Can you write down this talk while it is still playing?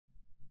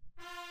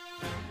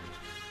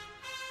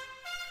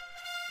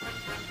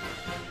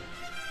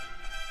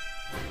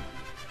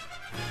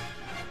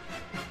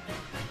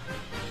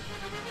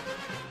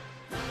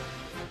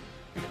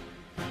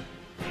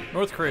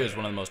North Korea is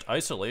one of the most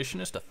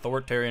isolationist,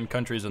 authoritarian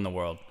countries in the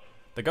world.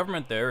 The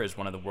government there is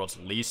one of the world's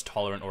least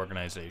tolerant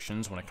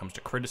organizations when it comes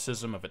to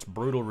criticism of its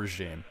brutal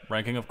regime,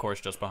 ranking of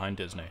course just behind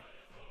Disney.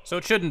 So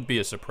it shouldn't be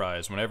a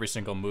surprise when every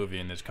single movie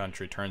in this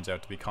country turns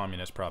out to be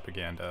communist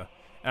propaganda.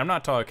 And I'm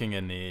not talking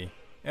in the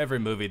every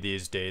movie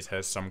these days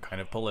has some kind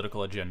of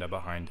political agenda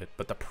behind it,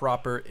 but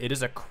it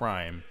is a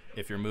crime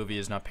if your movie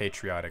is not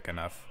patriotic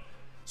enough.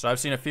 So I've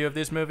seen a few of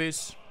these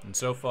movies, and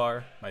so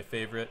far, my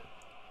favorite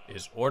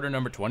is Order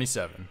Number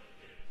 27.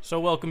 So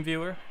welcome,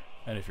 viewer,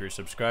 and if you're a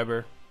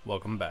subscriber,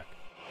 welcome back.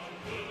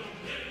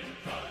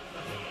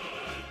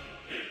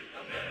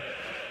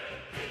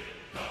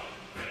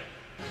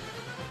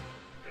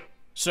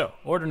 So,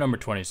 Order Number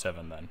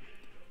 27 then.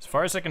 As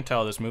far as I can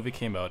tell, this movie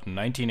came out in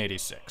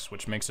 1986,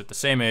 which makes it the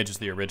same age as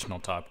the original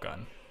Top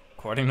Gun.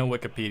 According to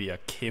Wikipedia,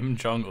 Kim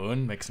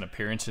Jong-un makes an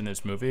appearance in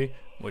this movie,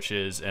 which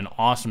is an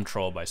awesome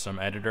troll by some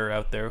editor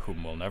out there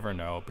whom we'll never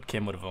know, but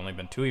Kim would have only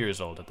been 2 years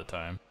old at the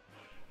time.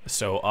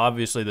 So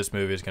obviously this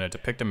movie is going to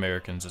depict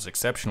Americans as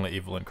exceptionally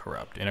evil and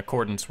corrupt, in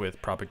accordance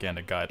with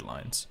propaganda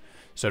guidelines.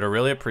 So to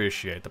really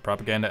appreciate the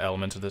propaganda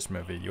elements of this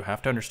movie, you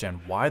have to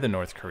understand why the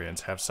North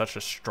Koreans have such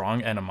a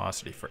strong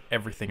animosity for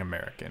everything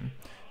American.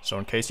 So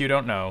in case you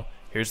don't know,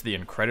 here's the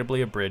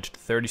incredibly abridged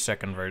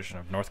 30-second version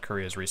of North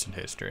Korea's recent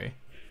history.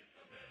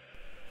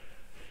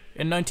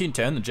 In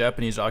 1910, the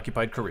Japanese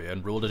occupied Korea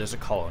and ruled it as a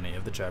colony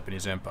of the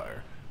Japanese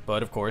Empire.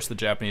 But of course, the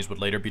Japanese would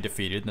later be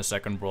defeated in the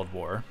Second World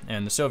War,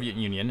 and the Soviet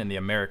Union and the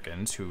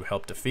Americans, who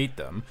helped defeat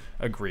them,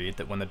 agreed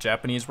that when the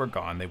Japanese were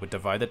gone, they would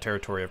divide the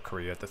territory of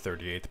Korea at the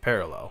 38th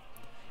parallel.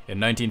 In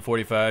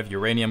 1945,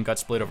 uranium got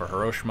split over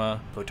Hiroshima,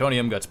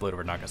 plutonium got split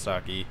over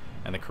Nagasaki,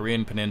 and the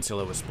Korean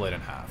peninsula was split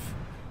in half.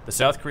 The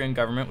South Korean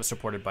government was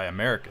supported by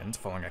Americans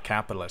following a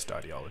capitalist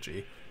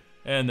ideology,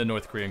 and the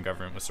North Korean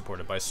government was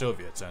supported by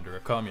Soviets under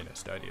a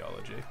communist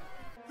ideology.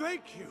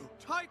 Thank you!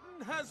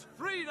 Titan has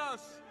freed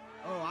us!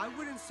 Oh, I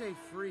wouldn't say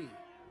free.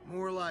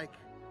 More like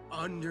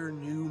under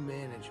new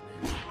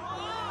management.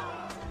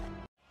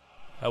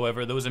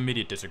 However, there was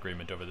immediate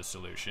disagreement over the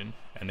solution,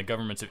 and the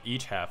governments of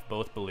each half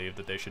both believed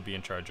that they should be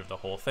in charge of the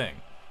whole thing,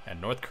 and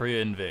North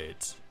Korea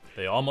invades.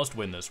 They almost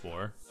win this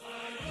war,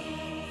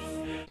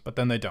 but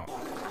then they don't.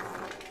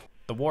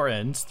 The war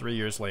ends 3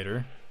 years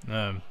later,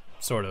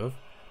 sort of,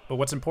 but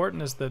what's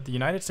important is that the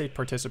United States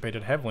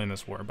participated heavily in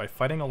this war by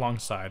fighting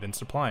alongside and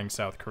supplying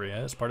South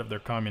Korea as part of their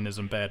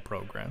communism bad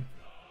program.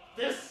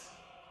 This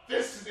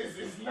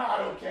is not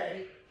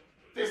okay.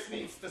 This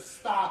needs to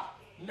stop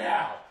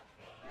now.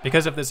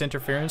 Because of this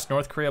interference,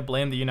 North Korea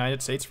blamed the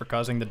United States for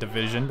causing the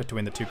division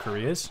between the two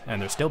Koreas,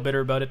 and they're still bitter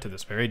about it to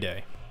this very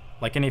day.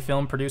 Like any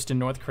film produced in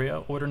North Korea,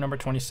 Order Number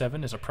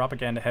 27 is a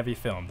propaganda-heavy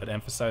film that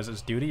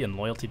emphasizes duty and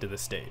loyalty to the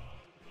state.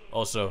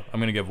 Also, I'm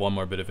going to give one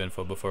more bit of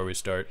info before we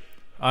start.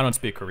 I don't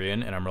speak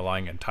Korean, and I'm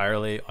relying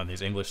entirely on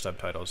these English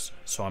subtitles,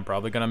 so I'm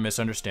probably going to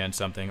misunderstand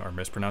something or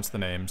mispronounce the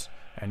names,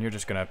 and you're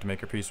just going to have to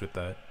make your peace with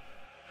that.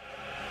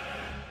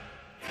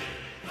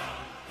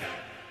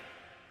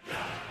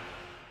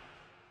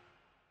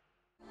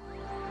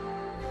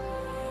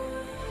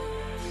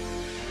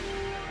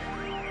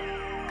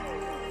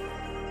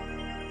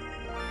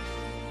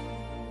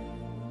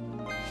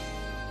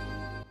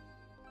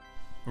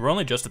 We're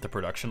only just at the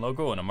production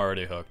logo and I'm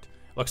already hooked.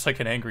 Looks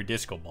like an angry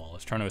disco ball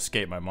is trying to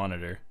escape my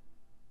monitor.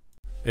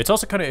 It's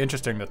also kind of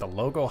interesting that the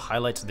logo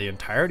highlights the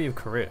entirety of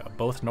Korea,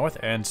 both north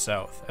and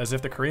south, as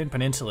if the Korean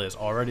peninsula is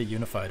already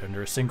unified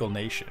under a single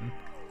nation.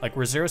 Like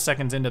we're 0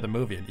 seconds into the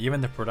movie and even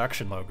the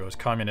production logo is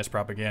communist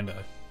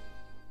propaganda.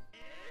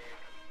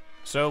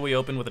 So we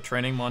open with a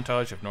training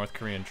montage of North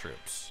Korean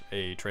troops,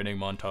 a training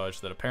montage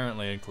that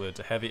apparently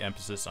includes a heavy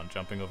emphasis on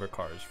jumping over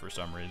cars for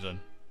some reason.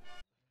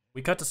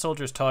 We cut to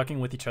soldiers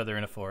talking with each other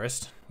in a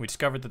forest. We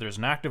discovered that there's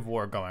an active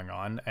war going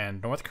on, and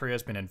North Korea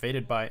has been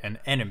invaded by an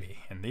enemy,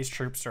 and these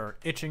troops are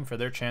itching for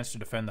their chance to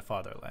defend the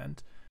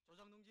fatherland.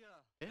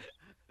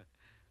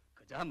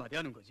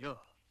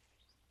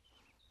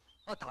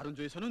 다른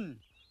조에서는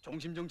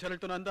정심 정찰을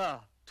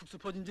떠난다. 특수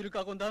포진지를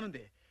까고 온다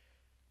하는데.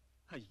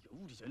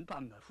 우리 전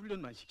밤낮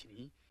훈련만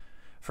시키니.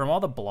 From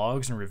all the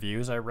blogs and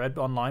reviews I read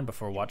online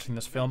before watching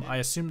this film, I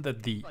assumed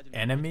that the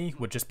enemy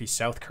would just be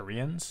South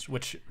Koreans,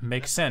 which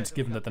makes sense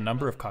given that the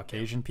number of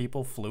Caucasian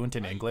people fluent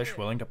in English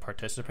willing to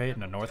participate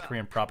in a North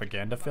Korean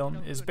propaganda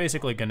film is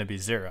basically going to be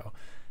 0.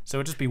 So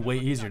it'd just be way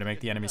easier to make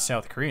the enemy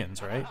South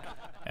Koreans, right?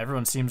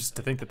 Everyone seems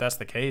to think that that's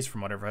the case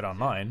from what I've read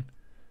online.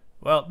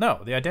 Well,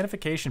 no, the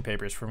identification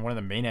papers from one of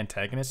the main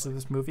antagonists of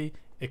this movie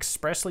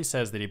expressly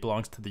says that he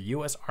belongs to the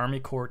U.S.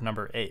 Army Corps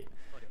No. 8.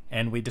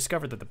 And we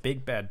discovered that the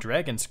Big Bad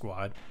Dragon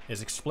Squad is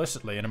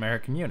explicitly an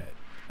American unit,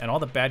 and all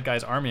the bad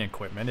guys' army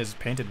equipment is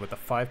painted with the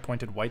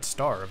 5-pointed white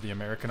star of the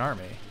American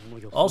Army.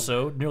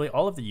 Also, nearly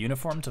all of the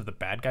uniforms of the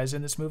bad guys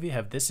in this movie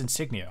have this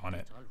insignia on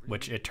it,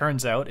 which it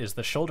turns out is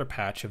the shoulder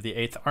patch of the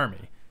 8th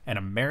Army, an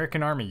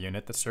American Army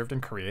unit that served in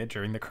Korea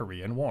during the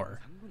Korean War.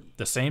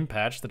 the same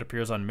patch that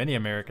appears on many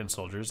American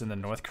soldiers in the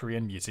North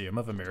Korean Museum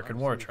of American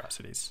War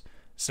Atrocities.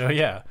 So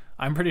yeah,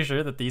 I'm pretty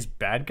sure that these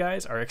bad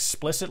guys are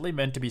explicitly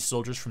meant to be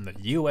soldiers from the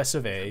US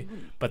of A,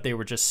 but they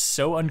were just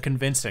so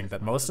unconvincing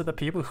that most of the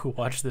people who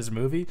watched this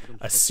movie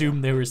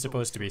assumed they were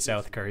supposed to be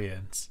South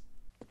Koreans.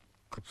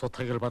 급소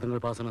타격을 받은 걸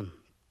봐서는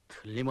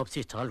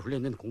틀림없이 잘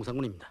훈련된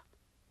공산군입니다.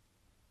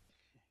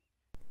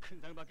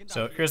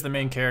 So here's the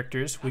main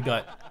characters. We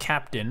got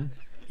Captain.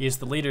 He is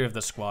the leader of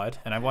the squad,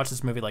 and I watched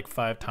this movie like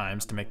 5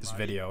 times to make this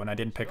video, and I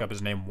didn't pick up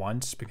his name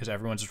once because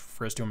everyone just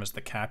refers to him as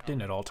the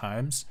captain at all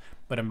times.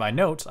 But in my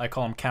notes, I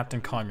call him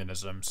Captain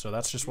Communism, so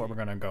that's just what we're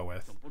gonna go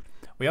with.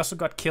 We also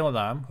got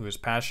Killam, who is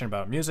passionate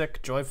about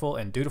music, joyful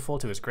and dutiful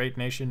to his great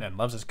nation, and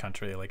loves his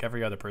country like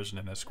every other person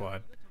in his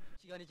squad.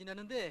 시간이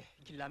지났는데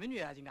길라면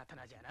왜 아직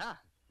나타나지 않아?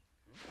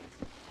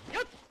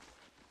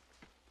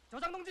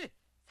 저장 동지,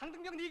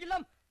 상등병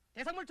니길람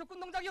대상물 적군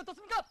농장이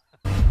어떻습니까?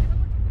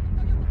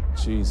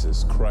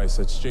 Jesus Christ,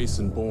 that's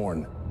Jason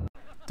Bourne.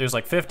 There's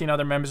like 15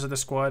 other members of the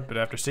squad, but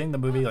after seeing the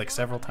movie like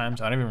several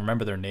times, I don't even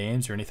remember their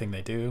names or anything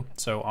they do.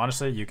 So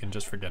honestly, you can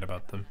just forget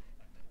about them.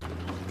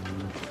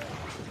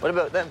 What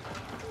about them?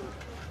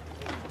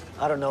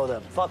 I don't know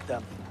them. Fuck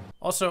them.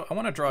 Also, I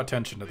want to draw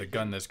attention to the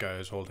gun this guy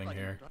is holding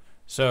here.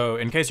 So,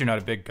 in case you're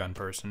not a big gun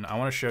person, I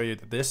want to show you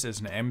that this is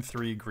an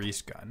M3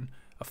 grease gun,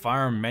 a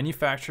firearm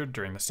manufactured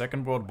during the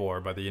Second World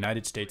War by the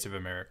United States of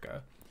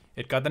America.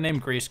 It got the name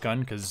grease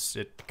gun because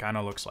it kind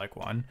of looks like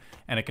one,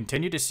 and it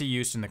continued to see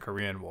use in the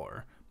Korean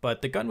War.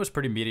 But the gun was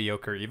pretty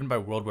mediocre even by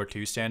World War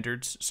II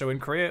standards, so in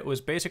Korea it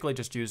was basically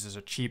just used as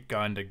a cheap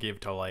gun to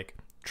give to like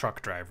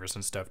truck drivers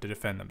and stuff to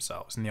defend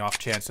themselves in the off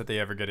chance that they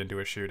ever get into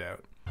a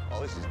shootout.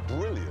 Oh, this is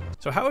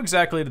brilliant. So how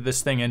exactly did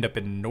this thing end up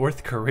in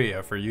North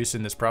Korea for use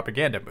in this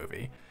propaganda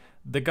movie?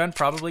 The gun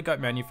probably got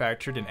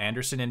manufactured in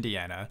Anderson,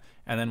 Indiana,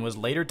 and then was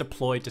later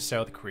deployed to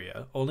South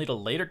Korea, only to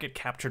later get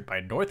captured by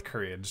North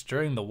Koreans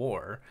during the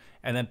war,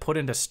 and then put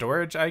into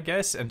storage, I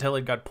guess, until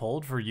it got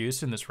pulled for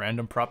use in this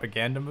random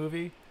propaganda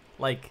movie?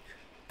 Like,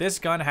 this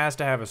gun has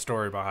to have a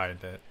story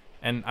behind it.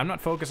 And I'm not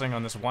focusing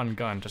on this one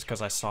gun just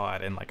because I saw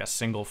it in like a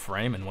single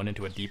frame and went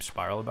into a deep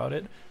spiral about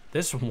it.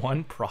 This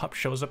one prop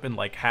shows up in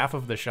like half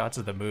of the shots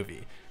of the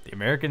movie. The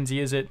Americans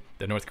use it,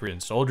 the North Korean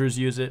soldiers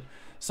use it.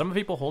 Some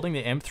people holding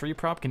the M3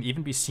 prop can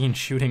even be seen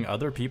shooting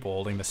other people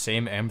holding the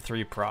same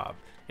M3 prop.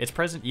 It's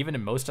present even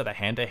in most of the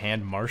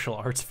hand-to-hand martial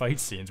arts fight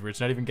scenes where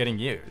it's not even getting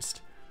used.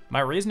 My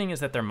reasoning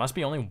is that there must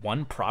be only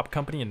one prop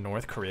company in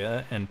North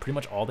Korea, and pretty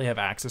much all they have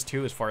access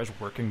to as far as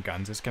working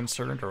guns is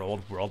concerned are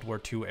old World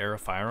War II era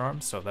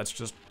firearms, so that's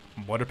just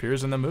what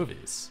appears in the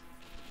movies.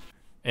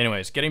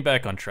 Anyways, getting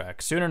back on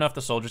track, soon enough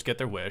the soldiers get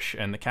their wish,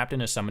 and the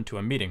captain is summoned to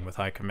a meeting with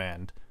high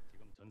command.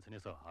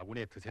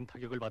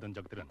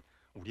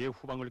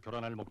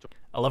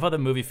 I love how the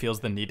movie feels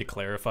the need to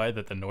clarify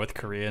that the North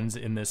Koreans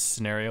in this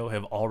scenario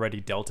have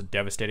already dealt a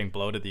devastating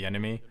blow to the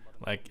enemy.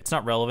 Like, it's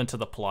not relevant to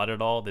the plot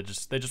at all, they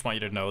just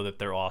want you to know that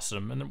they're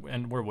awesome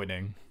and we're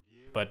winning.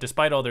 But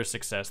despite all their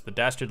success, the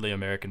dastardly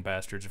American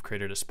bastards have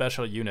created a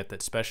special unit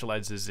that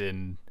specializes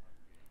in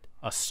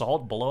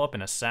assault, blow-up,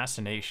 and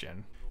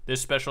assassination.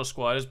 This special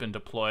squad has been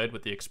deployed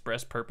with the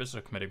express purpose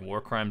of committing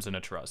war crimes and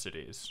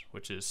atrocities,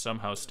 which is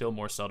somehow still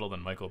more subtle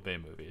than Michael Bay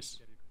movies.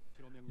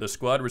 The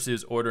squad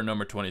receives Order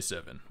Number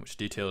 27, which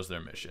details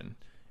their mission.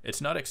 It's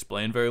not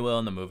explained very well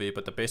in the movie,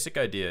 but the basic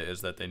idea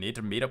is that they need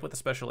to meet up with a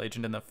special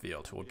agent in the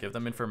field who will give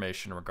them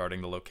information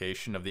regarding the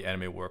location of the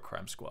enemy war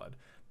crime squad.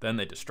 Then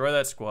they destroy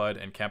that squad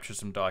and capture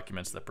some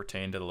documents that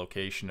pertain to the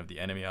location of the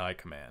enemy high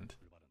command.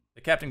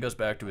 The captain goes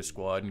back to his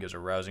squad and gives a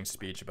rousing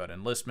speech about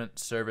enlistment,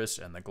 service,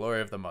 and the glory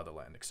of the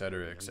motherland,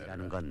 etc.,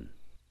 etc.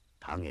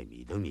 당의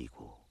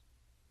믿음이고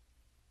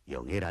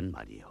영예란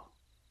말이요.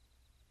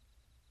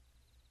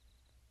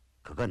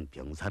 그건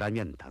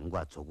병사라면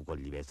당과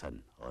조국을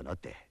위해선 어느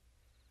때,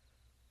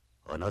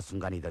 어느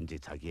순간이든지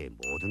자기의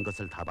모든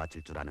것을 다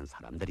바칠 줄 아는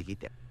사람들이기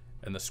때문에.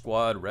 And the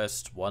squad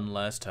rests one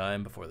last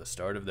time before the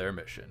start of their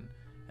mission.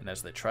 And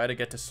as they try to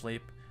get to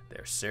sleep, they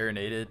are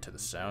serenaded to the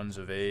sounds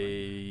of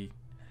a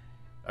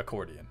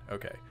accordion.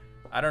 Okay.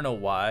 I don't know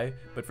why,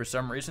 but for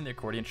some reason the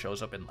accordion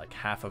shows up in like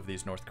half of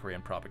these North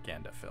Korean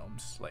propaganda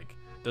films. Like,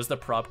 does the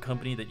prop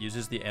company that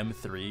uses the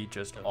M3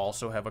 just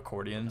also have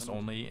accordions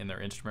only in their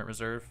instrument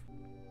reserve?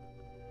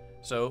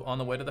 So, on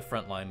the way to the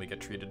front line, we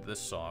get treated to this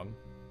song.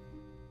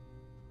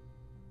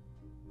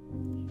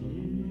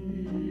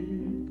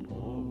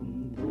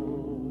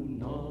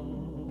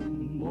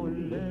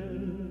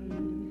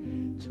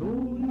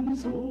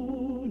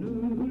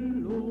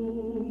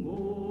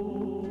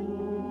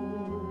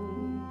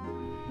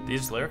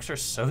 These lyrics are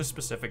so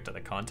specific to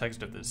the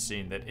context of this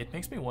scene that it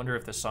makes me wonder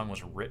if this song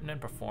was written and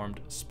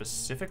performed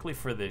specifically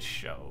for this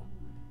show.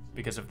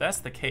 Because if that's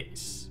the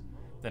case,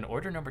 then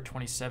Order Number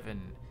 27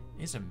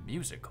 is a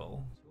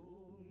musical.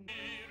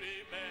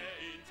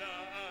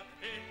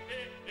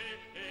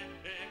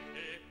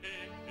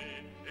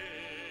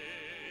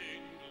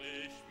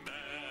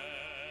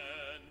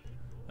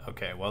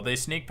 Okay, well, they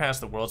sneak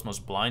past the world's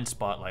most blind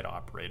spotlight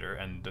operator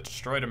and the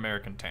destroyed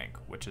American tank,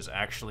 which is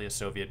actually a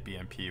Soviet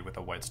BMP with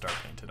a white star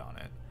painted on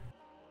it.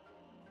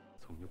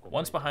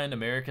 Once behind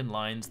American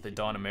lines, they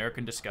don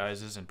American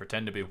disguises and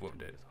pretend to be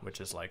wounded, which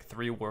is like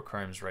 3 war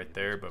crimes right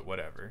there, but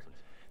whatever.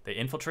 They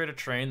infiltrate a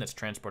train that's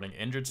transporting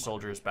injured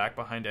soldiers back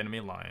behind enemy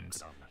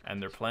lines,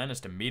 and their plan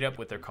is to meet up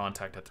with their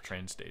contact at the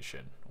train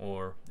station,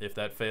 or if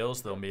that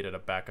fails, they'll meet at a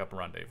backup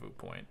rendezvous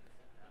point.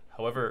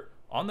 However,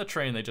 on the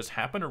train, they just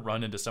happen to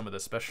run into some of the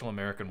Special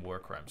American War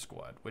Crime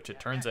Squad, which it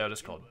turns out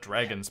is called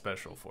Dragon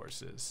Special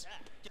Forces.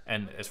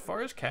 And as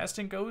far as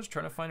casting goes,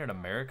 trying to find an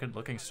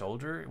American-looking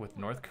soldier with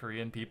North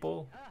Korean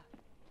people,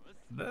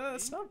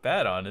 that's not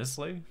bad,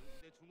 honestly.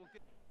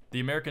 The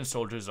American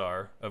soldiers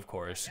are, of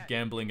course,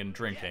 gambling and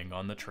drinking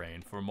on the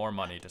train for more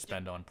money to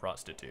spend on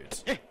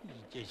prostitutes.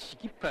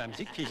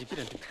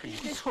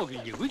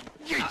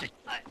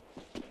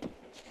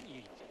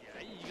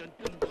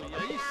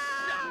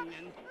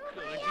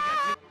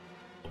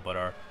 But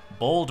our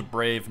bold,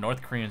 brave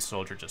North Korean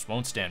soldier just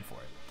won't stand for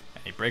it.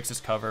 And he breaks his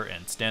cover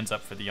and stands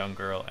up for the young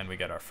girl, and we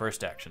get our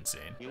first action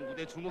scene.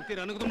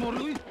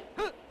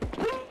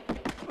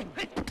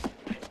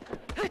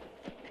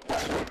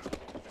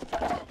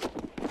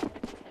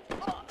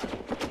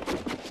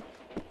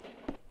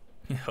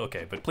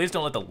 Okay, but please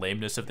don't let the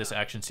lameness of this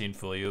action scene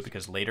fool you,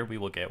 because later we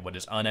will get what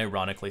is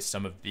unironically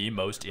some of the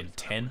most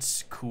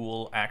intense,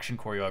 cool action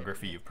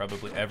choreography you've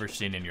probably ever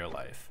seen in your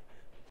life.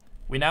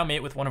 We now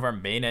meet with one of our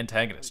main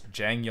antagonists,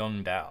 Jang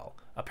Young-dal,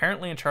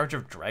 apparently in charge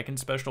of Dragon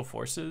Special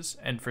Forces,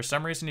 and for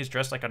some reason he's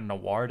dressed like a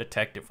noir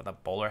detective with a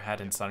bowler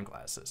hat and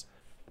sunglasses.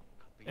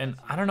 And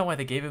I don't know why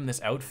they gave him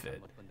this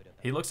outfit.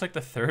 He looks like the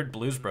third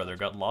Blues Brother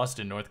got lost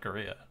in North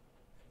Korea.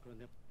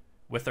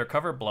 With their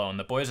cover blown,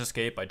 the boys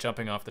escape by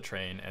jumping off the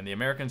train, and the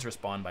Americans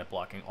respond by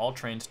blocking all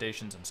train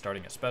stations and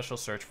starting a special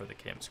search for the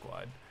Kim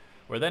squad.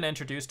 We're then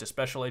introduced to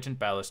Special Agent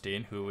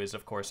Balestine, who is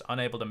of course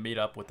unable to meet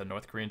up with the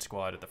North Korean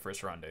squad at the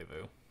first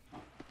rendezvous.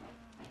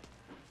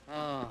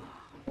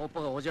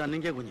 오빠가 오지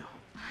않는 게군요.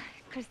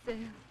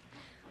 글쎄요.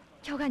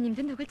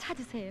 교관님도 누굴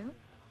찾으세요?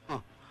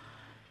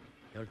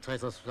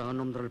 열차에서 수상한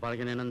놈들을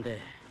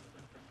발견했는데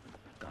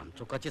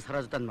깜짝같이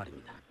사라졌단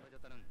말입니다.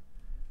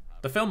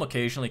 The film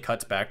occasionally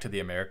cuts back to the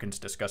Americans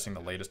discussing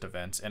the latest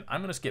events, and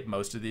I'm going to skip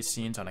most of these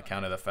scenes on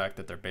account of the fact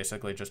that they're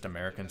basically just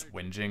Americans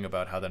whinging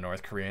about how the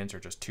North Koreans are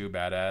just too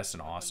badass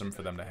and awesome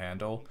for them to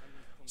handle.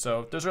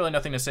 So there's really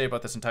nothing to say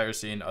about this entire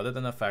scene other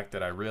than the fact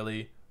that I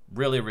really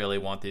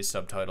want these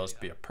subtitles to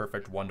be a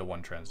perfect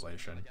one-to-one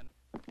translation.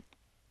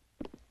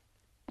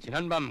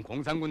 지난밤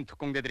공산군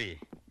특공대들이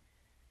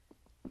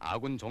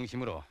아군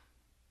중심으로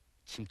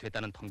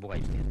침투했다는 통보가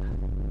입수됐다.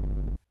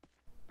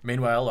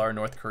 Meanwhile, our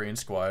North Korean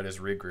squad is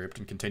regrouped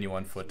and continue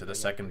on foot to the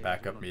second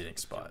backup meeting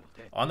spot.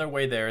 On their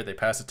way there, they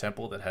pass a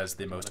temple that has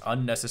the most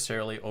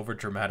unnecessarily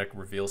overdramatic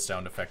reveal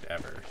sound effect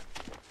ever.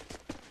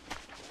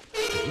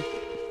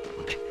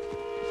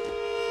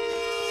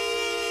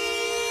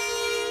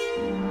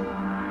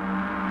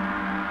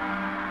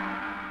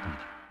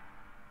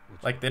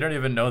 Like, they don't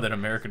even know that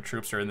American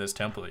troops are in this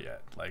temple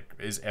yet. Like,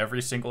 is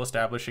every single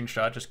establishing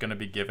shot just gonna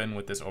be given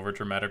with this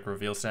overdramatic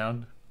reveal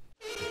sound?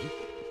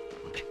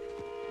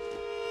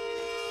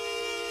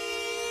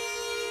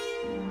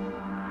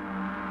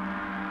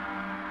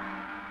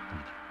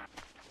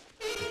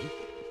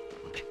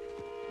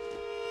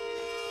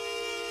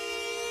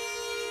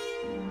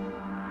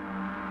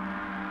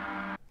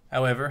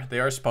 However, they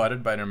are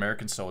spotted by an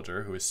American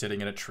soldier who is sitting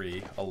in a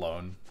tree,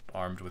 alone,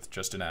 armed with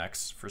just an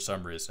axe, for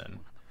some reason.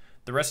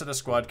 The rest of the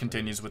squad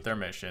continues with their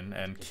mission,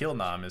 and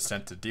Kilnam is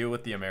sent to deal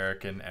with the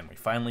American, and we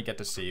finally get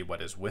to see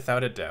what is,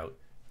 without a doubt,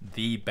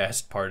 the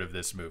best part of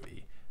this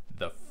movie.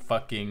 The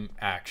fucking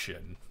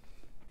action.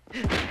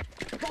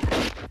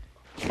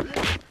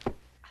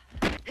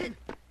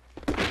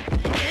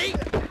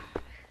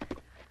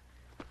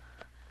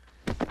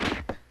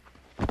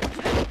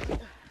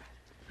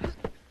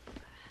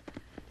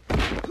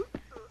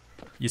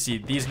 You see,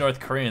 these North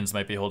Koreans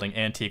might be holding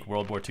antique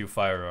World War II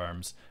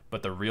firearms,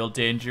 but the real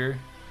danger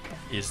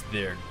is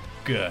their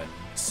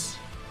guns.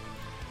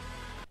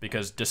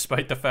 Because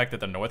despite the fact that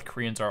the North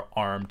Koreans are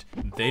armed,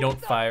 they don't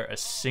fire a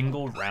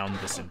single round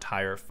this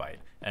entire fight.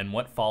 And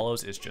what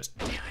follows is just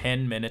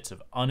 10 minutes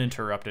of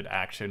uninterrupted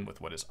action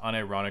with what is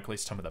unironically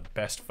some of the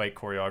best fight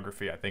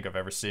choreography I think I've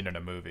ever seen in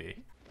a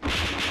movie.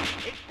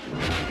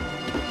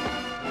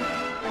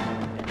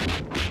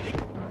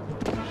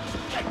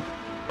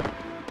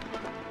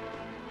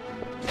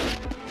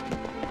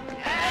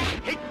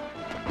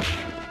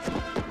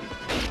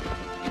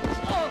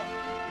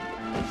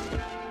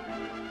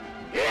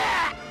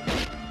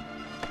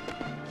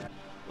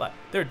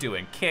 They're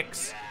doing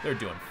kicks, they're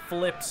doing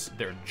flips,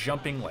 they're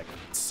jumping like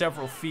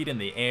several feet in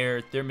the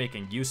air, they're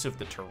making use of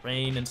the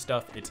terrain and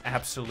stuff. It's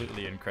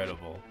absolutely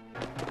incredible.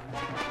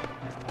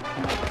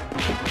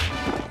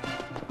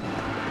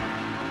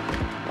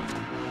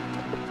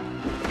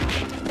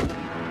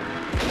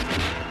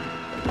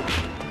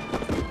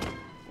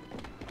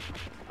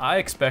 I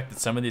expect that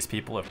some of these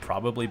people have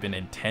probably been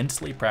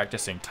intensely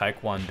practicing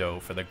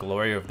Taekwondo for the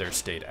glory of their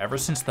state ever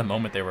since the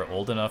moment they were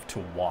old enough to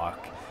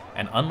walk.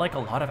 And unlike a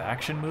lot of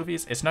action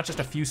movies, it's not just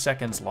a few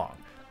seconds long.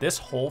 This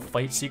whole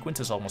fight sequence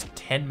is almost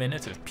 10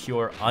 minutes of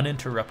pure,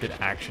 uninterrupted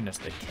action as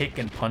they kick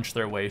and punch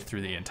their way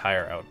through the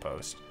entire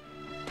outpost.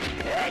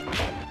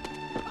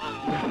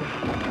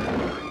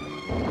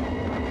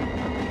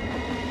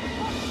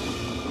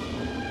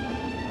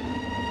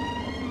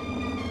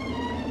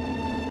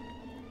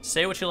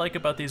 Say what you like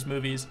about these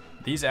movies,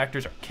 these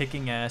actors are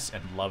kicking ass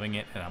and loving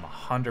it, and I'm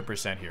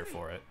 100% here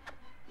for it.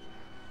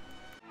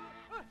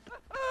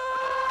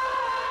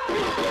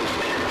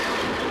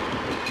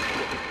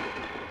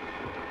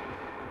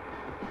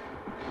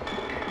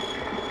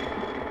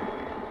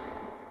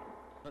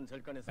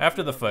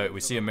 After the fight, we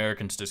see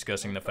Americans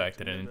discussing the fact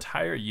that an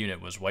entire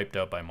unit was wiped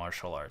out by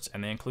martial arts,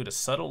 and they include a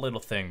subtle little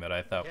thing that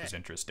I thought was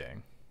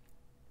interesting.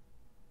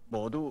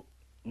 모두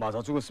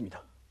맞아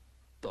죽었습니다.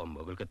 또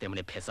먹을 것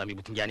때문에 패싸움이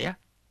붙은 게 아니야?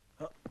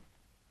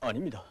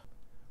 아닙니다.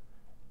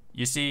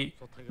 You see,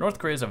 North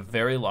Korea has a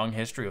very long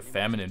history of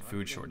famine and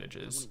food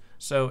shortages,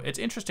 so it's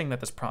interesting that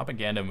this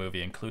propaganda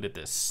movie included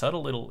this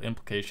subtle little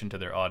implication to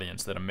their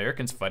audience that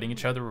Americans fighting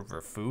each other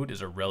over food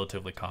is a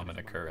relatively common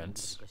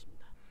occurrence.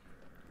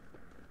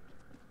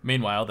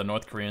 Meanwhile, the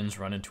North Koreans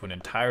run into an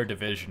entire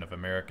division of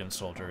American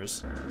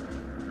soldiers.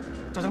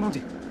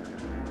 저장동지,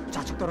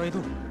 좌측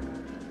도로에도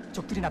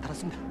적들이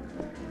나타났습니다.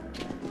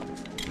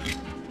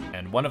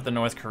 And one of the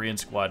North Korean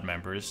squad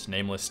members,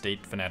 nameless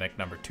state fanatic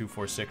number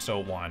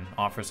 24601,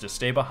 offers to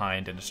stay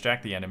behind and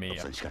distract the enemy.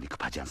 시간이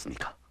급하지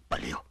않습니까?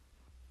 빨리요.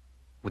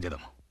 우대동.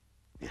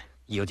 예,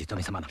 이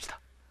어디점에서만 합시다.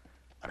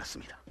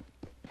 알았습니다.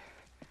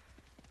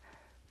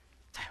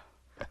 자요.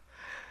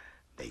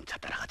 내 인차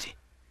따라가지.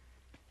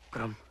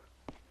 그럼.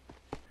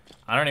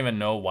 I don't even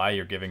know why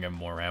you're giving him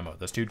more ammo.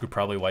 This dude could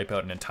probably wipe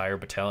out an entire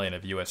battalion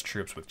of US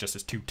troops with just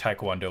his 2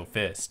 taekwondo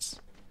fists.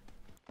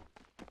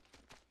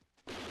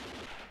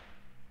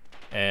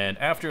 And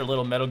after a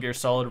little Metal Gear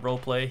Solid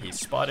roleplay, he's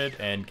spotted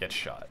and gets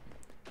shot.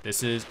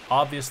 This is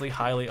obviously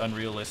highly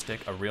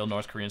unrealistic. A real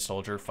North Korean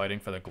soldier fighting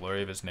for the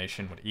glory of his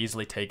nation would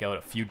easily take out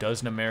a few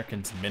dozen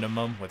Americans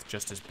minimum with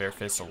just his bare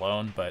fists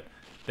alone, but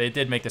they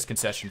did make this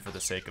concession for the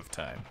sake of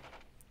time.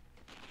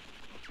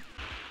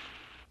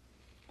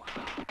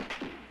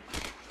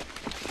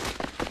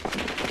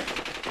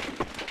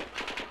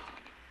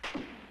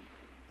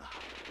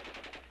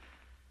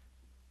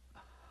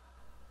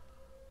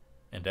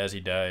 And as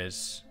he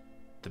dies,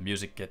 the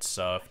music gets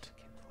soft,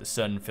 the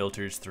sun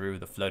filters through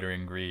the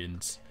fluttering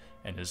greens,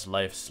 and his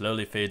life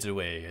slowly fades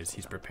away as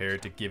he's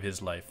prepared to give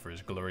his life for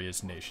his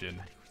glorious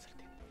nation.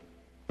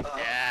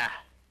 야,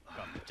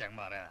 깜짝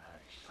마라.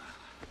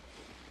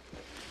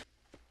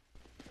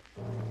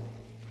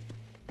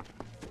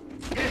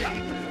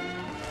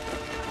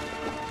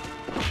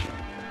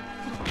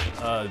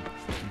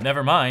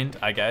 Never mind,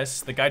 I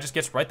guess. The guy just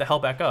gets right the hell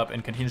back up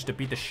and continues to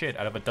beat the shit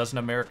out of a dozen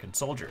American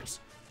soldiers.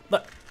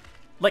 Look,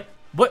 like,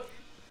 what?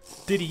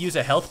 Did he use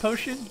a health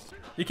potion?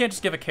 You can't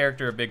just give a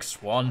character a big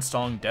swan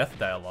song death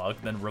dialogue,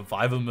 then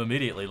revive him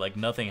immediately like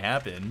nothing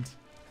happened.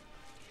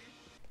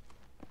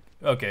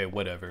 Okay,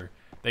 whatever.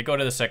 They go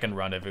to the second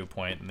rendezvous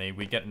point, and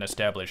we get an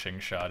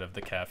establishing shot of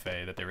the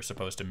cafe that they were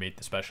supposed to meet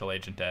the special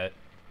agent at.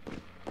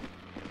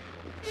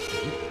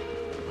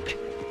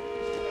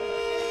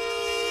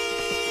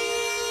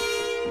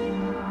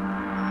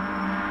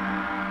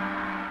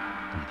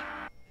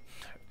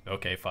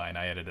 Okay, fine,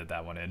 I edited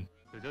that one in.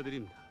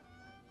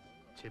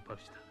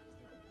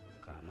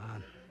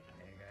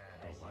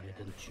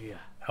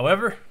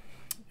 However,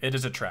 it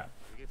is a trap.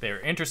 They are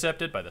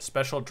intercepted by the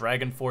Special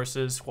Dragon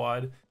Forces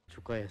squad.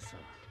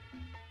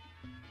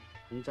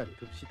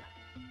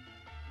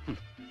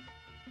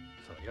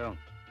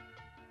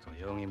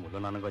 소영이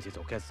물러나는 것이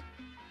좋겠어.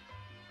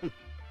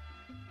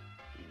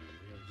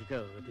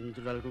 여기가 어딘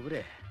줄 알고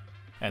그래?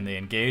 And they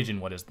engage in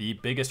what is the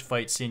biggest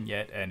fight scene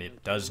yet, and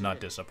it does not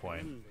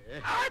disappoint.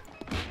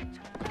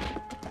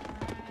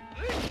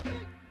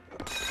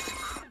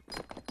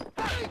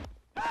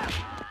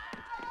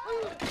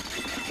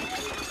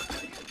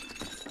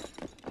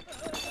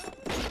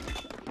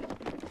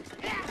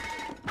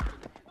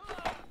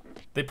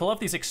 They pull off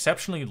these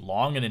exceptionally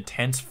long and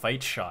intense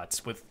fight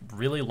shots with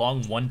really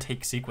long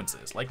one-take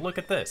sequences. Like, look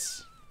at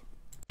this.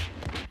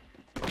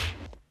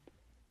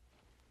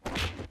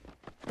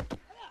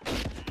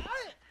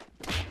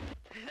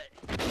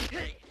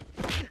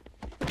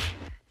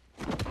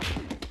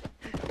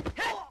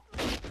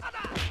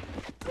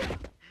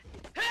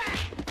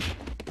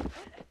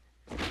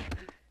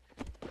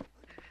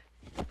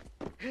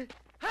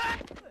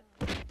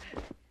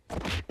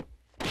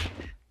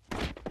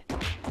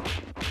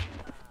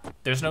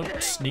 There's no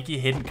sneaky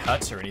hidden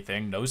cuts or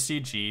anything, no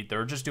CG,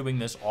 they're just doing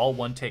this all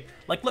one take.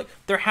 Like, look,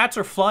 their hats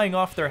are flying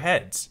off their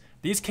heads.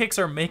 These kicks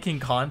are making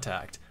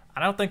contact.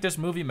 I don't think there's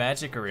movie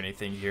magic or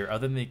anything here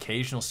other than the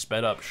occasional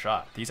sped up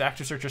shot. These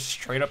actors are just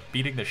straight up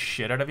beating the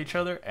shit out of each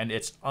other, and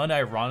it's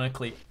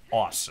unironically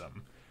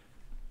awesome.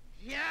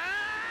 Yeah!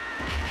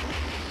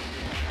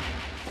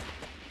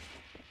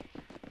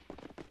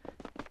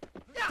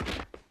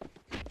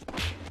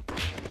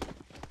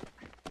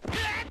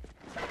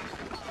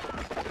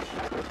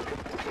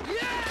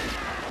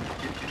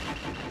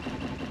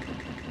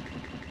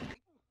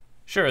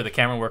 Sure, the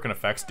camera work and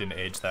effects didn't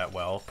age that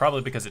well,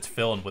 probably because it's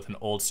filmed with an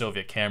old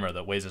Soviet camera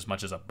that weighs as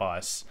much as a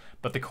bus,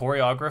 but the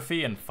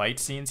choreography and fight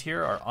scenes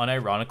here are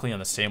unironically on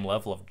the same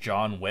level of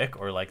John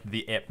Wick or like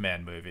the Ip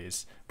Man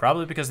movies,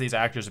 probably because these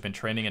actors have been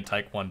training in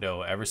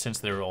Taekwondo ever since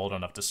they were old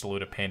enough to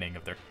salute a painting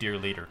of their dear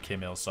leader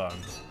Kim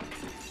Il-sung.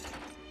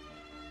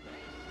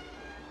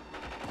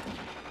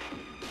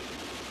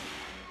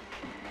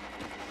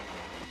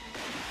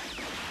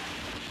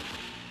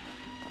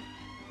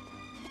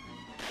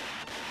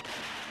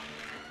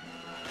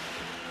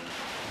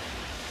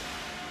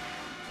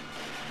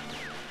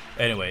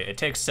 Anyway, it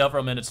takes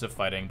several minutes of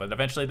fighting, but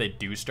eventually they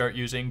do start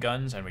using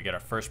guns, and we get our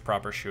first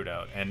proper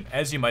shootout. And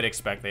as you might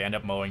expect, they end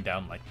up mowing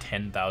down like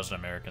 10,000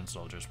 American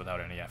soldiers without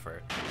any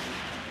effort.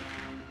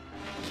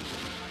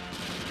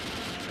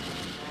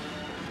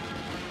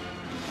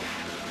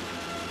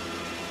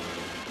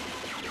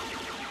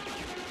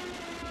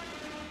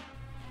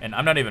 And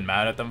I'm not even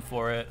mad at them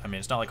for it. I mean,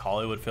 it's not like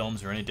Hollywood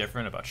films are any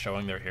different about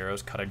showing their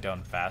heroes cutting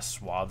down vast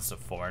swaths of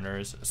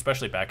foreigners,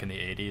 especially back in the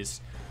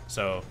 80s.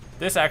 So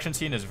this action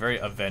scene is very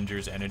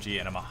Avengers energy,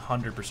 and I'm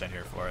 100%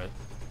 here for it.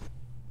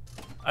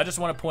 I just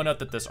want to point out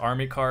that this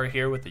army car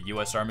here with the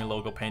US Army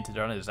logo painted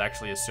on it is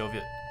actually a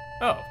Soviet...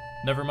 Oh,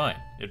 never mind.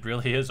 It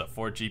really is a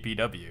Ford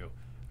GPW.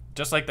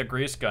 Just like the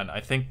grease gun, I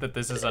think that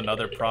this is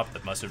another prop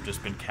that must have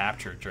just been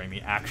captured during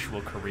the actual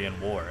Korean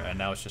War, and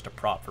now it's just a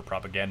prop for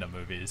propaganda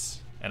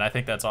movies. And I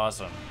think that's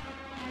awesome.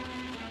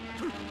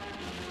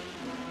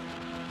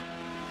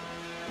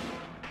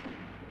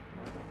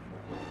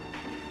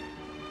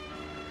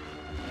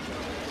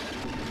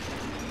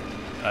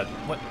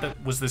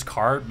 Was this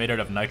car made out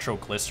of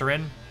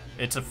nitroglycerin?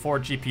 It's a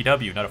Ford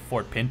GPW, not a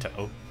Ford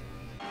Pinto.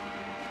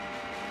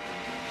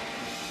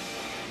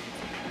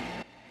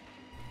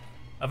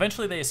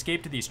 Eventually they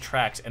escape to these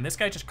tracks, and this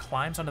guy just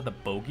climbs onto the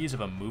bogies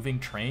of a moving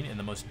train in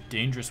the most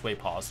dangerous way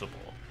possible.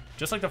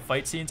 Just like the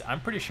fight scenes, I'm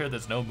pretty sure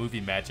there's no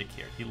movie magic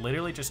here. He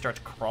literally just starts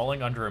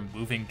crawling under a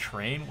moving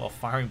train while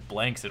firing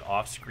blanks at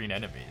off-screen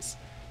enemies.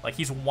 Like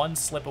he's one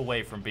slip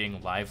away from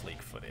being live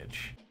leak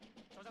footage.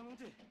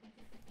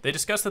 They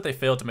discussed that they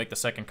failed to make the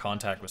second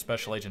contact with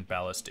Special Agent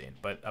Ballestine,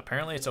 but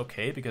apparently it's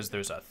okay because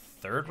there's a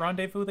third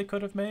rendezvous they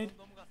could have made.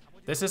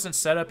 This isn't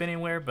set up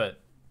anywhere,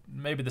 but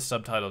maybe the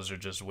subtitles are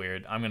just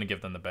weird. I'm gonna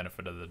give them the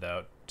benefit of the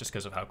doubt, just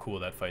because of how cool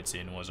that fight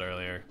scene was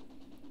earlier.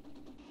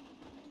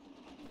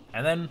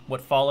 And then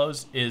what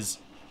follows is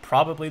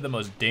probably the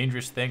most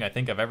dangerous thing I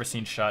think I've ever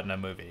seen shot in a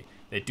movie.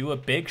 They do a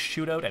big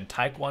shootout and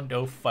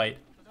taekwondo fight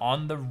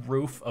on the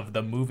roof of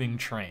the moving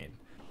train.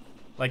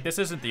 Like, this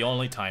isn't the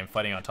only time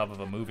fighting on top of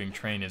a moving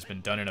train has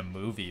been done in a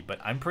movie, but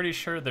I'm pretty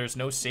sure there's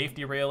no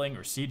safety railing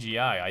or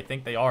CGI. I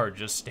think they are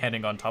just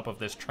standing on top of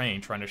this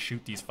train trying to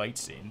shoot these fight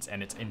scenes,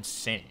 and it's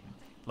insane.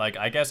 Like,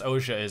 I guess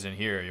OSHA isn't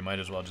here, you might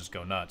as well just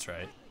go nuts,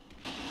 right?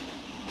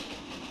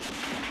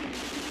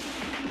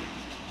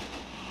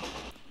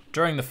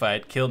 During the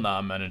fight,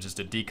 Kil-nam manages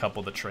to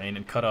decouple the train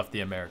and cut off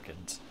the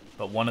Americans,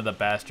 but one of the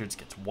bastards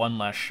gets one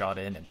last shot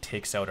in and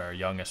takes out our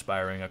young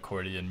aspiring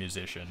accordion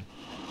musician.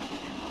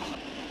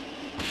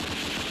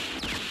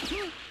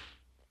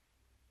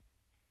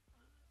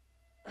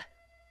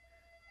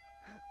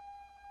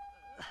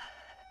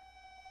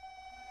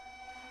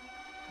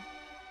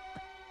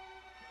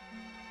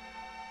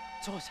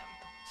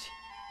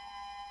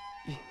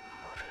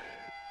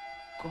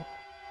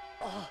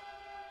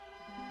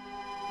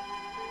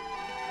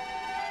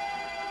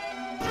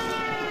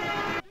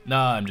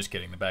 Nah, I'm just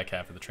kidding. The back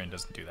half of the train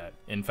doesn't do that.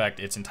 In fact,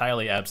 it's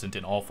entirely absent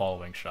in all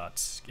following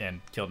shots,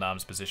 and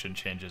Kil-nam's position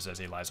changes as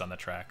he lies on the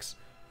tracks.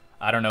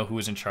 I don't know who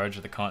is in charge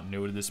of the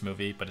continuity of this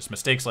movie, but it's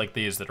mistakes like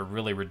these that are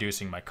really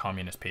reducing my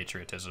communist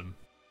patriotism.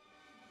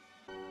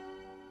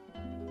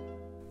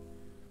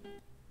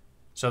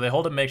 So they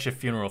hold a makeshift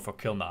funeral for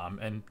Kil-nam,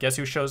 and guess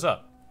who shows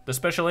up? The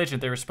special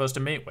agent they were supposed to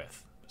meet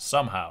with.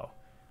 Somehow.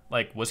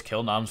 Like, was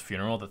Kil-nam's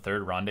funeral the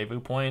third rendezvous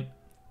point?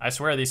 I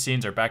swear these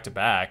scenes are back to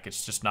back,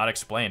 it's just not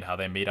explained how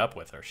they meet up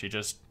with her. She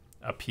just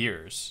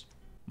appears.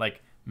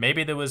 Like,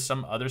 maybe there was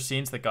some other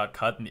scenes that got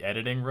cut in the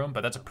editing room,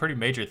 but that's a pretty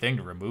major thing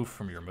to remove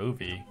from your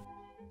movie.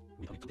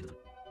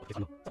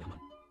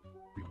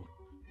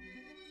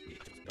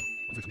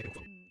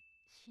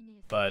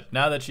 But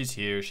now that she's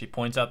here, she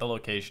points out the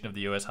location of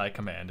the US High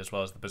Command, as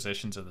well as the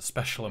positions of the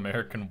Special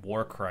American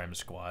War Crime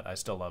Squad. I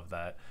still love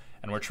that.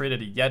 And we're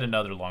treated yet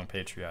another long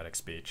patriotic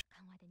speech.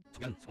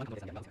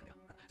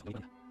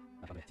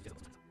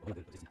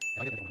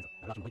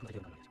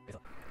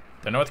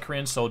 The North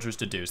Korean soldiers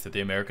deduce that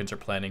the Americans are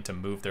planning to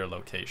move their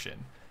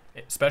location.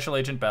 Special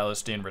Agent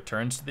Ballestine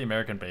returns to the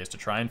American base to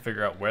try and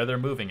figure out where they're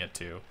moving it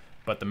to,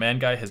 but the man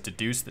guy has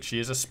deduced that she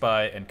is a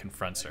spy and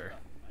confronts her.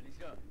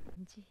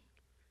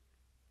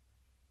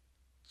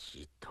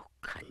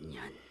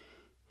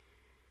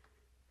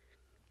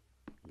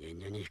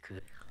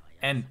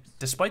 And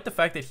despite the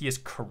fact that he has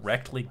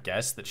correctly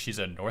guessed that she's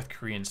a North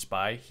Korean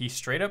spy, he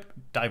straight up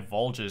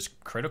divulges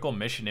critical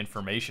mission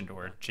information to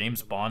her,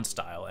 James Bond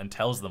style, and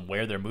tells them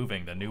where they're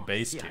moving the new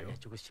base to.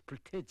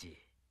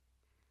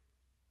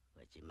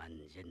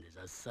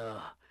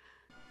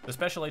 The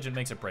special agent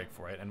makes a break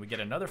for it, and we get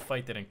another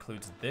fight that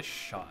includes this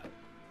shot.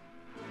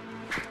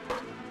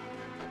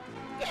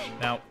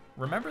 Now,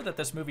 remember that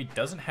this movie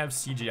doesn't have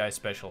CGI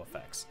special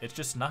effects. It's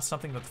just not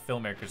something that the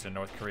filmmakers in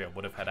North Korea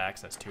would have had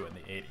access to in the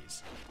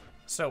 80s.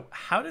 So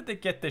how did they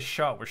get this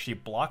shot where she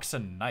blocks a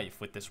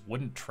knife with this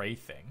wooden tray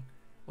thing?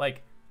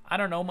 Like, I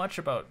don't know much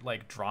about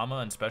like drama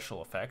and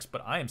special effects,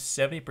 but I am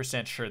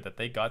 70% sure that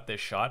they got this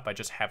shot by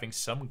just having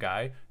some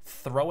guy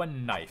throw a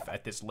knife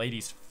at this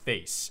lady's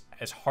face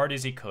as hard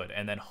as he could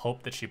and then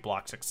hope that she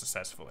blocks it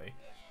successfully.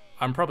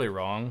 I'm probably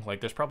wrong, like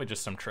there's probably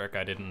just some trick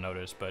I didn't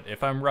notice, but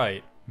if I'm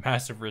right,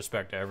 massive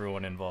respect to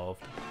everyone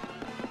involved.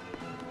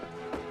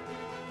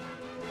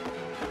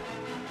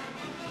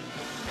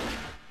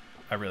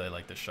 I really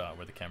like this shot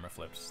where the camera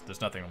flips.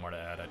 There's nothing more to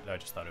add, I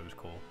just thought it was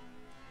cool.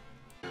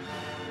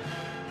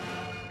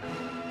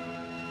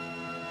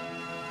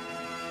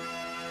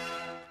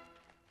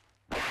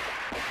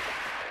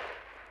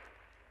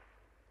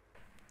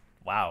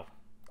 Wow,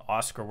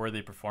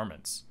 Oscar-worthy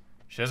performance.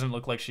 She doesn't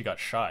look like she got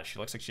shot. She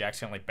looks like she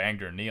accidentally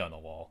banged her knee on the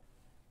wall.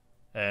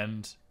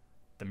 And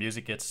the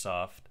music gets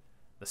soft,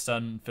 the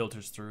sun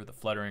filters through the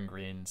fluttering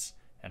greens,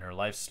 and her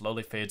life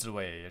slowly fades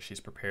away as she's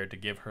prepared to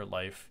give her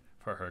life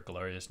for her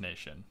glorious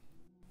nation.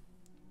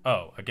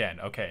 Oh, again,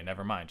 okay,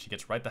 never mind. She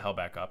gets right the hell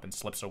back up and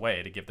slips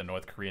away to give the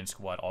North Korean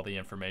squad all the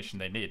information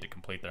they need to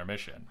complete their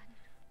mission.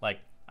 Like,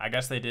 I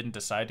guess they didn't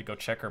decide to go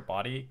check her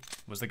body.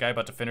 Was the guy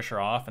about to finish her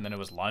off and then it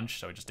was lunch,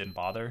 so he just didn't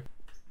bother?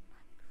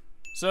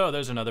 So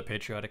there's another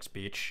patriotic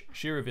speech.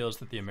 She reveals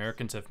that the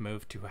Americans have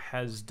moved to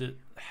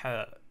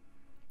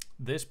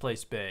this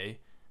place Bay.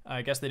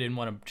 I guess they didn't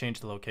want to change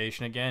the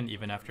location again,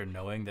 even after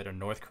knowing that a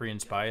North Korean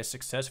spy has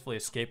successfully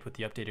escaped with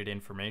the updated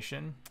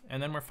information.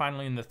 And then we're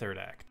finally in the third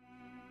act.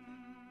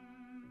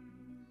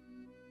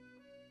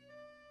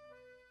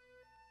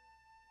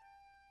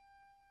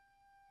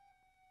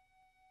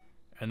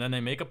 And then they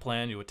make a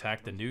plan to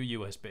attack the new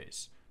US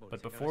base.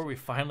 But before we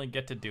finally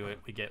get to do it,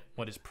 we get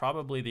what is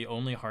probably the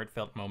only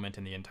heartfelt moment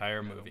in the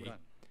entire movie.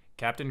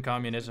 Captain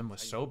Communism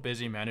was so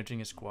busy managing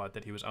his squad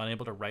that he was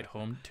unable to write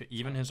home to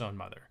even his own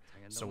mother.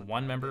 So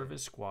one member of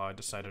his squad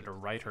decided to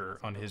write her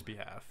on his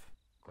behalf.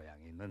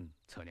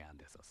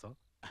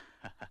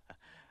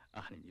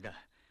 아닙니다.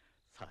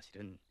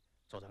 사실은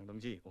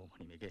조장동지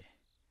어머님에게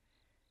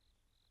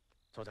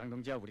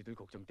조장동지와 우리들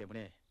걱정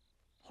때문에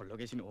홀로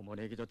계신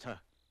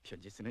어머니에게조차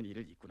편지 쓰는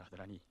일을 있구나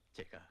하더라니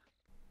제가.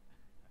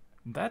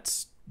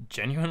 That's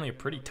genuinely a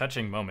pretty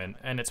touching moment,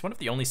 and it's one of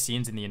the only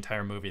scenes in the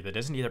entire movie that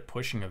isn't either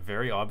pushing a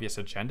very obvious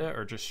agenda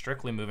or just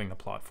strictly moving the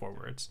plot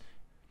forwards.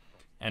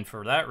 And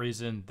for that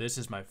reason, this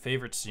is my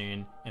favorite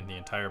scene in the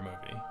entire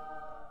movie.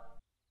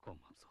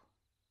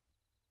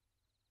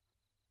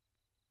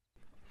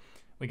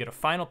 We get a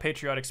final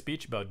patriotic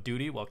speech about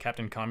duty while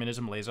Captain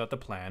Communism lays out the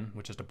plan,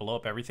 which is to blow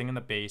up everything in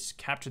the base,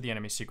 capture the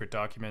enemy's secret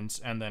documents,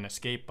 and then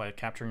escape by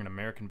capturing an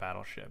American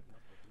battleship.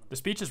 The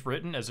speech is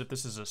written as if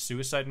this is a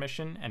suicide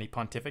mission, and he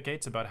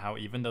pontificates about how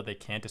even though they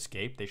can't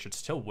escape, they should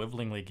still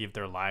willingly give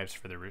their lives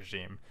for the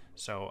regime.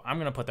 So I'm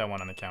gonna put that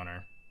one on the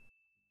counter.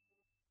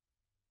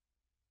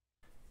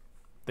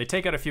 They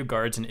take out a few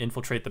guards and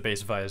infiltrate the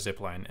base via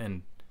zipline,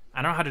 and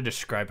I don't know how to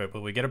describe it,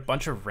 but we get a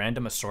bunch of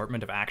random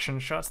assortment of action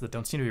shots that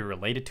don't seem to be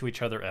related to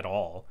each other at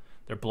all.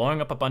 They're blowing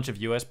up a bunch of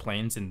US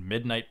planes in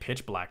midnight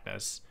pitch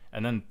blackness,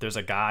 and then there's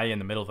a guy in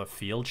the middle of a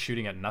field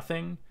shooting at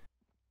nothing.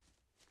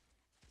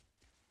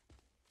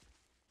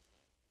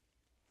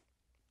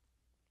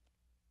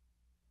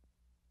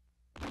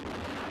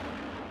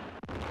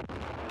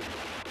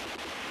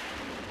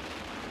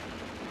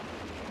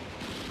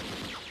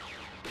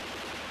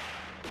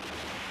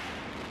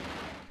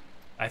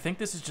 I think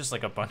this is just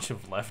like a bunch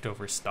of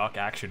leftover stock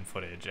action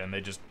footage, and they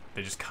just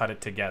cut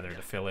it together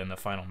to fill in the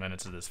final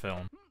minutes of this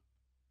film.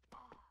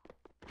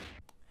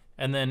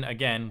 And then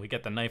again, we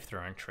get the knife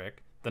throwing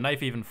trick. The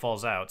knife even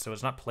falls out, so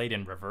it's not played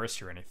in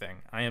reverse or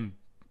anything. I am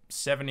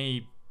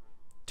 72%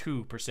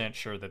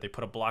 sure that they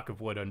put a block of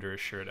wood under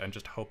his shirt and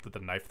just hope that the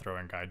knife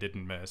throwing guy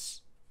didn't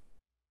miss.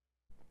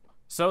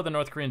 So the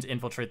North Koreans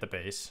infiltrate the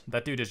base.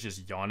 That dude is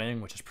just yawning,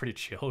 which is pretty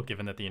chill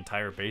given that the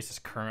entire base is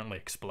currently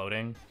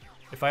exploding.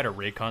 If I had a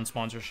Raycon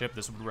sponsorship,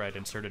 this would be where I'd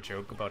insert a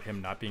joke about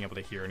him not being able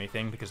to hear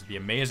anything because of the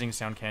amazing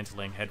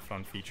sound-canceling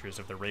headphone features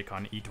of the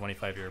Raycon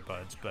E25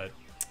 earbuds, but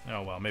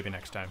oh well, maybe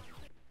next time.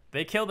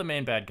 They kill the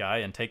main bad guy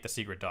and take the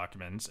secret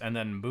documents, and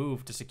then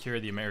move to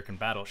secure the American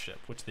battleship,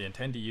 which they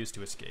intend to use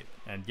to escape.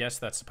 And yes,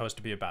 that's supposed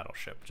to be a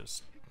battleship,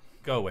 just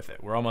go with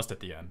it. We're almost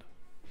at the end.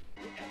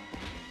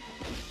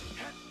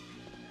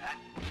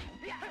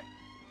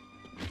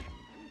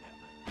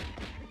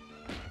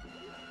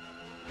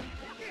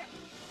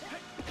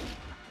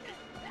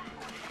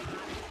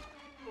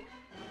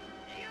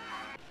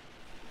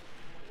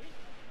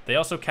 They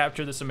also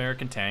capture this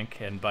American tank,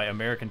 and by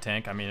American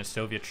tank I mean a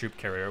Soviet troop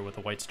carrier with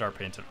a white star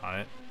painted on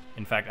it.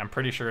 In fact, I'm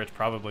pretty sure it's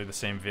probably the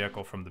same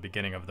vehicle from the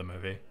beginning of the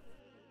movie.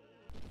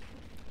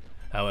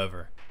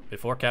 However,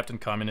 before Captain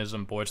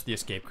Communism boards the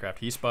escape craft,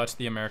 he spots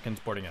the Americans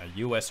boarding a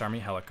US Army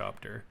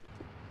helicopter.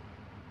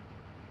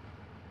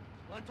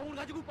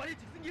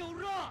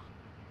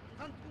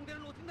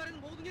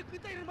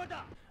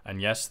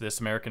 And yes, this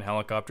American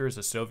helicopter is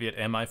a Soviet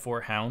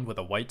Mi-4 Hound with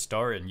a white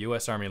star and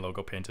US Army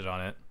logo painted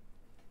on it.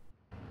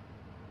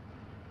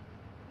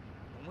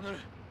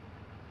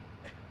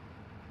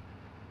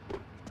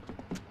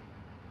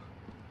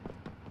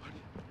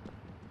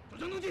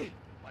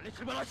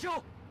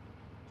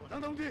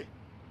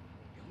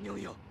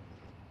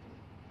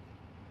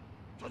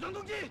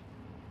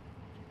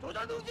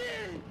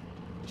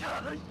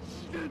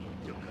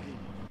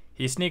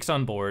 He sneaks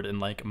on board, and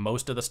like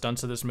most of the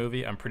stunts of this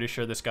movie, I'm pretty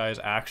sure this guy is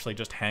actually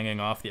just hanging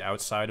off the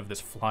outside of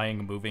this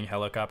flying, moving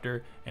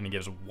helicopter, and he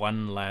gives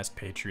one last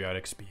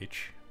patriotic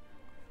speech.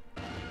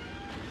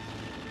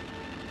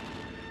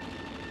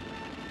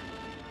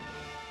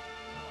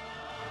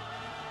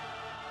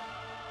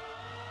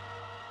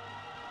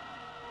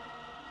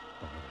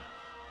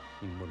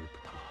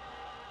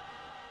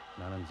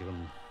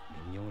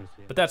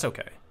 But that's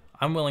okay.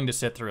 I'm willing to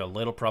sit through a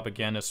little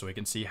propaganda so we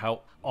can see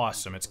how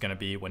awesome it's going to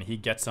be when he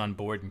gets on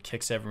board and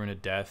kicks everyone to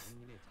death.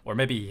 Or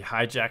maybe he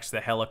hijacks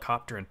the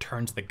helicopter and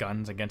turns the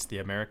guns against the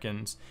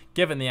Americans.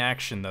 Given the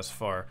action thus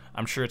far,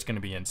 I'm sure it's going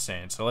to be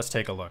insane. So let's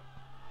take a look.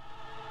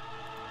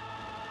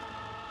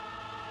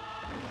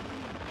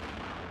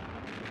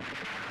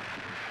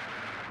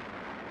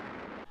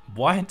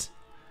 What?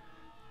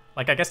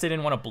 Like, I guess they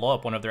didn't want to blow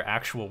up one of their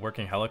actual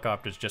working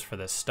helicopters just for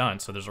this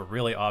stunt, so there's a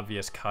really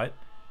obvious cut.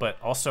 But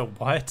also,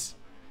 what?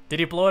 Did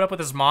he blow it up with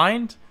his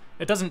mind?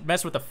 It doesn't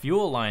mess with the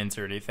fuel lines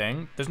or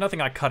anything. There's nothing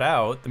I cut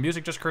out. The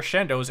music just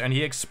crescendos and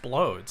he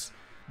explodes.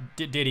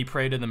 Did he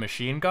pray to the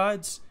machine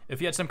gods? If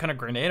he had some kind of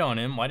grenade on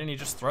him, why didn't he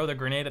just throw the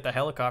grenade at the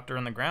helicopter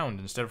on the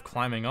ground instead of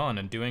climbing on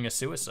and doing a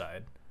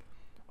suicide?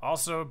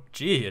 Also,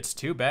 gee, it's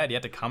too bad he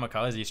had to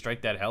kamikaze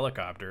strike that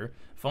helicopter.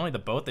 If only the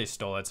boat they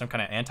stole had some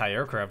kind of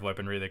anti-aircraft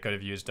weaponry they could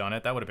have used on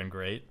it, that would have been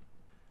great.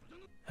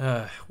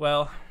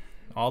 Well,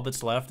 all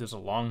that's left is a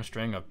long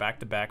string of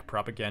back-to-back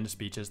propaganda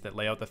speeches that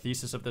lay out the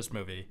thesis of this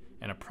movie,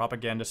 and a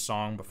propaganda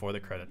song before the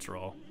credits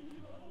roll.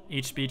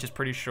 Each speech is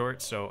pretty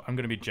short, so I'm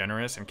going to be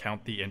generous and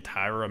count the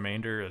entire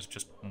remainder as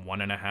just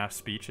 1.5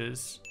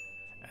 speeches.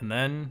 And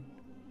then,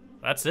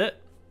 that's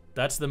it.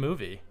 That's the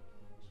movie.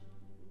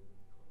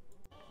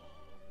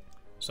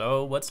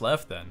 So, what's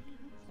left then?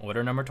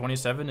 Order number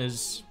 27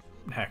 is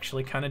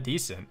actually kind of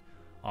decent.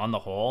 On the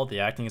whole, the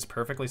acting is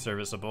perfectly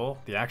serviceable,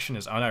 the action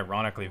is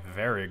unironically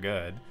very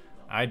good.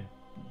 I'd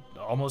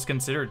almost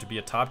consider it to be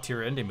a top-tier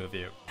indie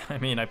movie. I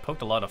mean, I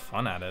poked a lot of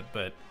fun at it,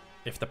 but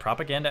if the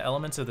propaganda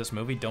elements of this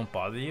movie don't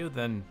bother you,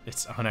 then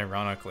it's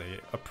unironically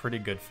a pretty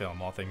good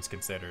film, all things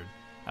considered,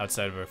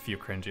 outside of a few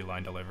cringy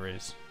line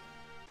deliveries.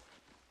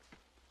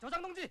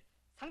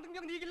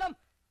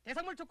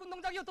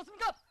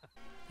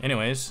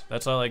 Anyways,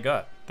 that's all I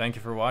got. Thank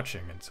you for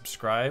watching, and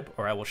subscribe,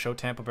 or I will show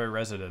Tampa Bay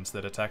residents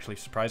that it's actually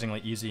surprisingly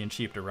easy and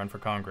cheap to run for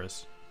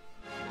Congress.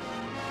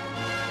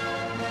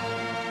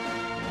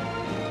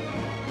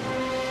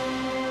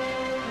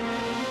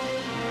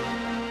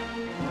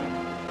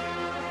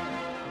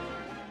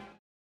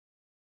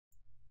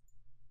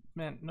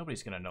 Man,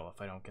 nobody's gonna know if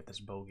I don't get this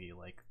bogey,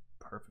 like,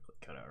 perfectly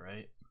cut out,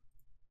 right?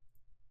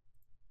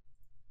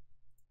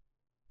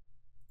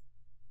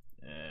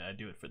 I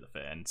do it for the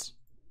fans.